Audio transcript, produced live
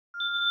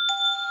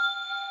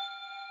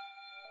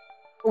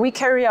We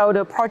carry out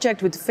a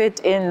project with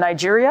FIT in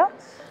Nigeria.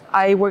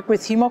 I work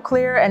with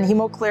HemoClear, and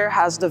HemoClear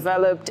has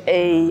developed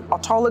a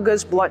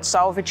autologous blood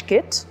salvage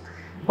kit.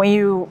 When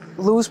you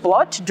lose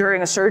blood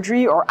during a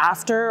surgery or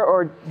after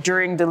or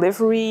during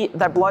delivery,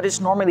 that blood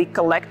is normally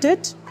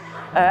collected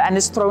and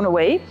is thrown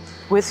away.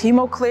 With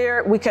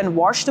HemoClear, we can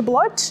wash the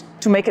blood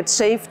to make it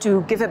safe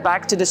to give it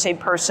back to the same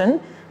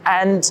person.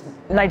 And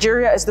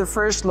Nigeria is the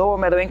first lower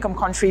middle income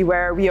country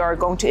where we are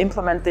going to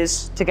implement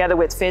this together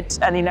with FIT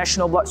and the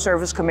National Blood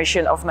Service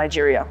Commission of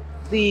Nigeria.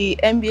 The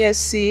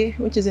NBSC,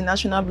 which is the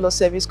National Blood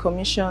Service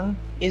Commission,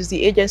 is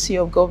the agency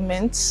of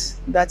government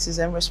that is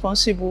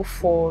responsible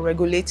for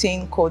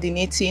regulating,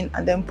 coordinating,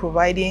 and then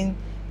providing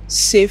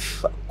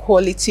safe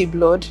quality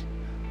blood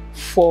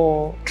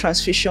for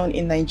transfusion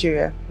in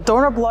Nigeria.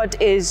 Donor blood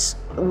is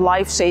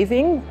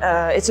life-saving.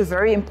 It's a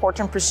very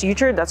important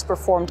procedure that's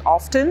performed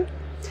often,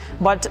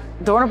 but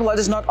donor blood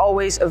is not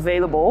always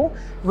available,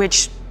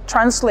 which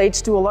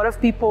translates to a lot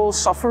of people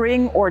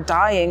suffering or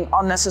dying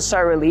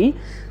unnecessarily.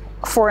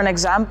 For an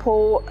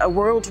example,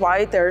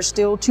 worldwide, there are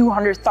still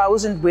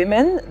 200,000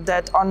 women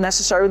that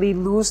unnecessarily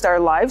lose their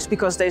lives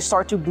because they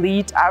start to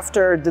bleed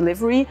after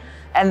delivery,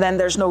 and then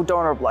there's no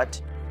donor blood.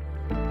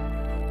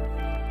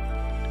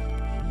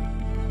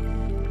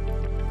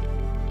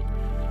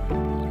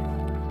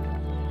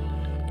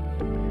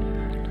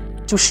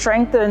 To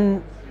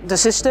strengthen the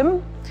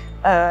system,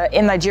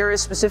 in Nigeria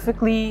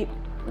specifically,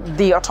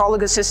 the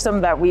autologous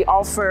system that we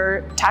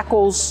offer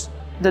tackles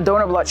the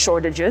donor blood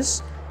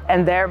shortages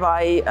and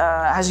thereby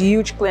has a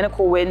huge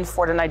clinical win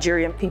for the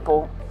Nigerian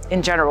people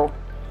in general.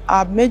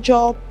 Our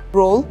major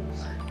role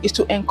is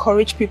to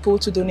encourage people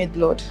to donate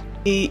blood.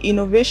 The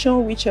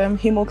innovation which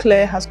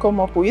HemoClear has come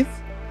up with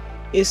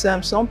is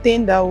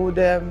something that would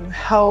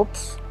help,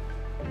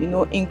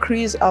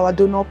 increase our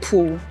donor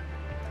pool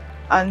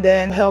and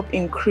then help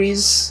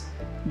increase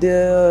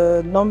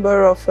the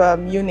number of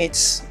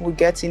units we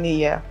get in a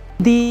year.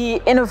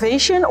 The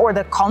innovation or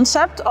the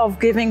concept of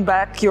giving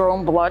back your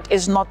own blood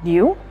is not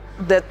new.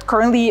 That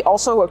currently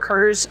also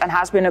occurs and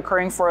has been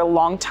occurring for a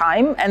long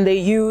time, and they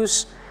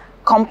use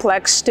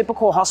complex,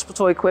 typical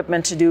hospital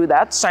equipment to do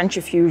that,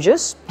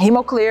 centrifuges.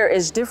 HemoClear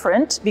is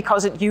different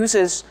because it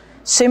uses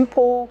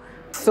simple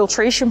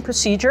filtration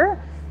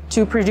procedure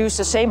to produce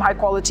the same high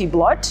quality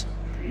blood,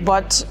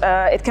 but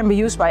it can be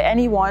used by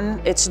anyone.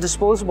 It's a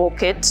disposable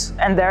kit,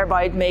 and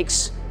thereby it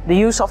makes the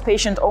use of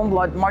patient own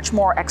blood much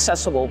more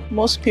accessible.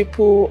 Most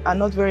people are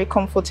not very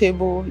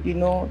comfortable,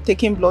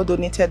 taking blood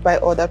donated by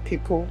other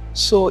people.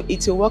 So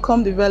it's a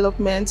welcome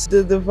development.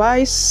 The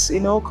device,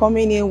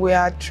 coming in, we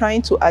are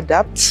trying to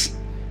adapt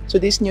to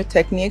this new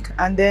technique.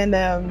 And then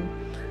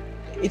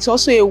it's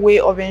also a way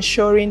of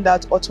ensuring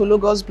that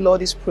autologous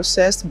blood is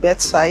processed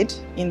bedside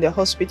in the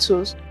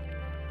hospitals.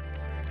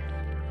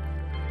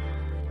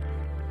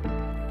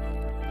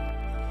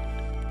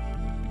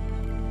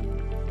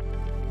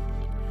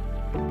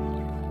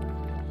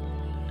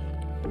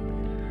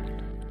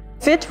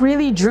 FIT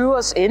really drew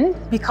us in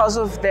because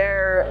of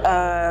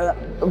their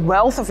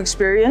wealth of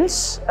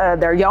experience.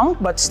 They're young,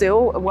 but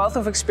still a wealth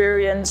of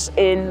experience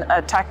in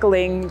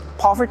tackling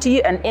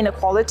poverty and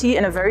inequality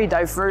in a very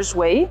diverse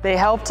way. They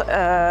helped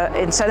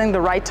in setting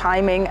the right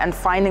timing and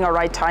finding a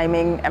right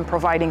timing and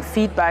providing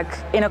feedback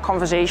in a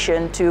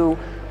conversation to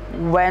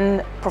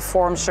when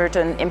perform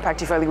certain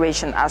impact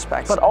evaluation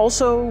aspects. But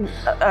also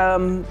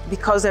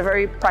because they're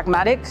very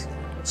pragmatic,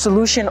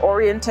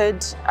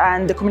 solution-oriented,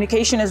 and the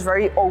communication is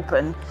very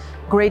open.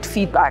 Great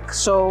feedback.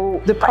 So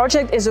the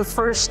project is a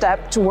first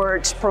step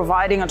towards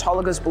providing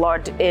autologous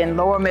blood in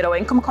lower middle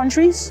income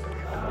countries.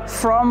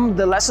 From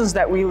the lessons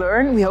that we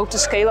learn, we hope to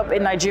scale up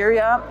in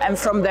Nigeria, and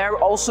from there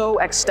also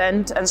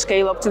extend and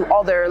scale up to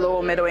other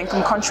lower middle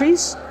income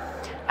countries.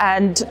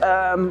 And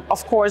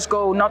of course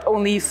go not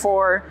only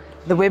for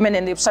the women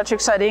in the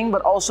obstetric setting,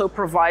 but also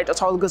provide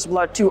autologous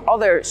blood to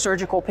other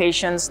surgical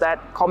patients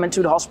that come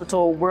into the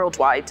hospital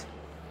worldwide.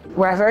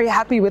 We're very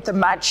happy with the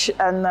match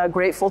and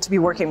grateful to be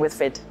working with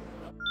FIT.